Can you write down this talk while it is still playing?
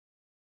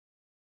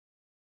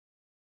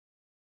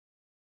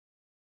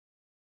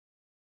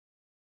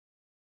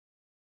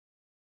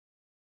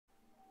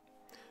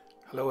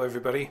Hello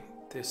everybody,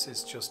 this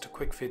is just a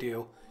quick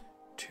video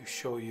to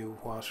show you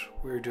what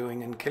we're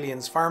doing in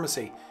Killians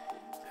pharmacy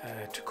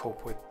to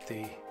cope with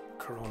the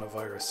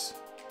coronavirus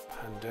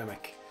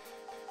pandemic.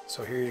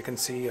 So here you can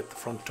see at the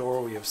front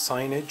door we have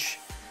signage,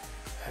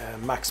 a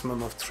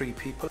maximum of 3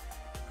 people.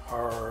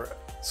 Our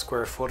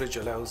square footage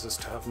allows us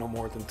to have no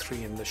more than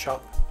 3 in the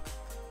shop.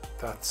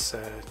 That's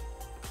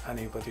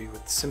anybody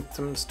with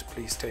symptoms to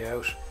please stay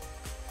out.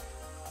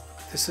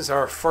 This is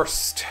our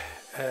first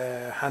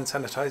hand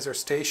sanitizer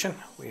station.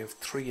 We have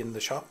 3 in the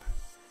shop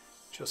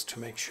just to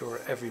make sure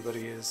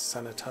everybody is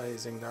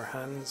sanitizing their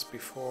hands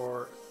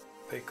before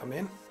they come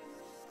in,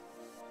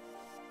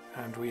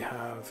 and we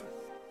have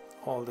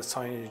all the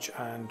signage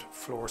and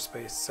floor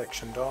space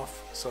sectioned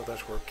off so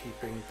that we're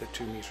keeping the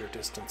 2-meter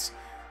distance.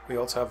 We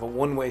also have a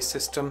one-way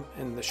system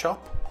in the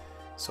shop,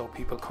 so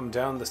people come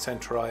down the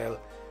centre aisle,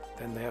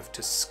 then they have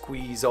to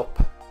squeeze up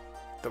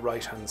the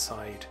right hand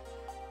side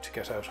to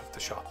get out of the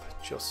shop,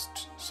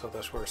 just so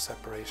that we're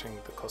separating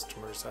the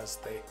customers as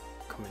they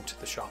come into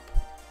the shop.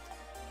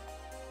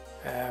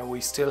 We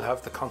still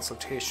have the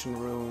consultation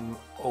room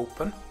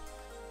open,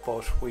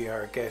 but we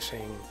are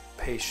getting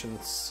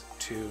patients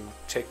to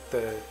take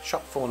the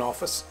shop phone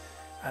office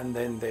and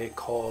then they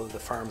call the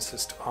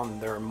pharmacist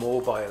on their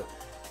mobile,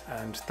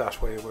 and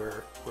that way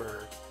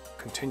we're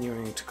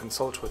continuing to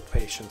consult with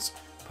patients,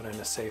 but in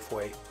a safe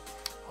way.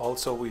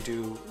 Also, we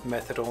do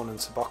methadone and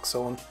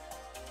Suboxone.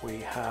 We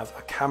have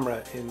a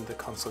camera in the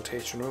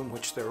consultation room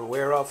which they're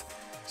aware of,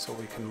 so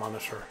we can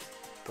monitor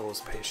those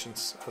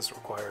patients as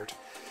required.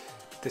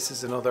 This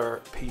is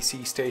another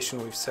PC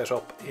station we've set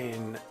up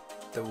in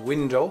the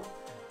window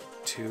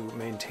to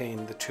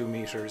maintain the 2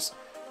 meters.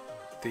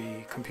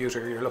 The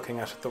computer you're looking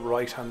at the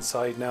right hand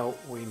side now,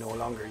 we no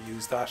longer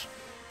use that.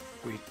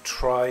 We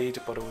tried,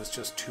 but it was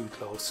just too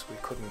close. We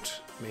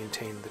couldn't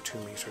maintain the 2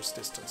 meters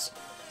distance.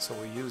 So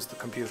we used the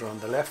computer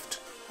on the left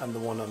and the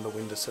one on the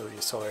windowsill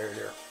you saw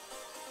earlier.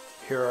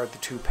 Here are the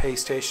 2 pay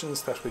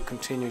stations that we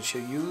continue to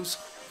use.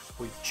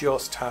 We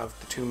just have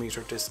the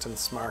 2-meter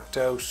distance marked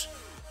out,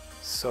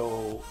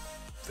 so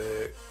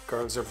the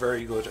girls are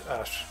very good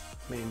at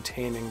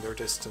maintaining their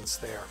distance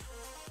there.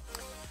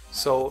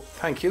 So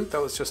thank you,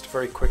 that was just a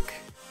very quick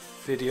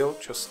video.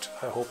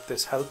 I hope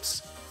this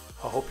helps.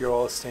 I hope you're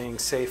all staying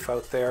safe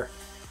out there,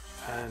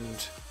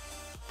 and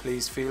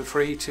please feel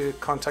free to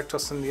contact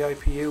us in the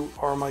IPU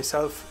or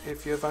myself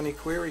if you have any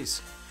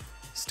queries.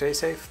 Stay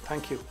safe,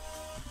 thank you.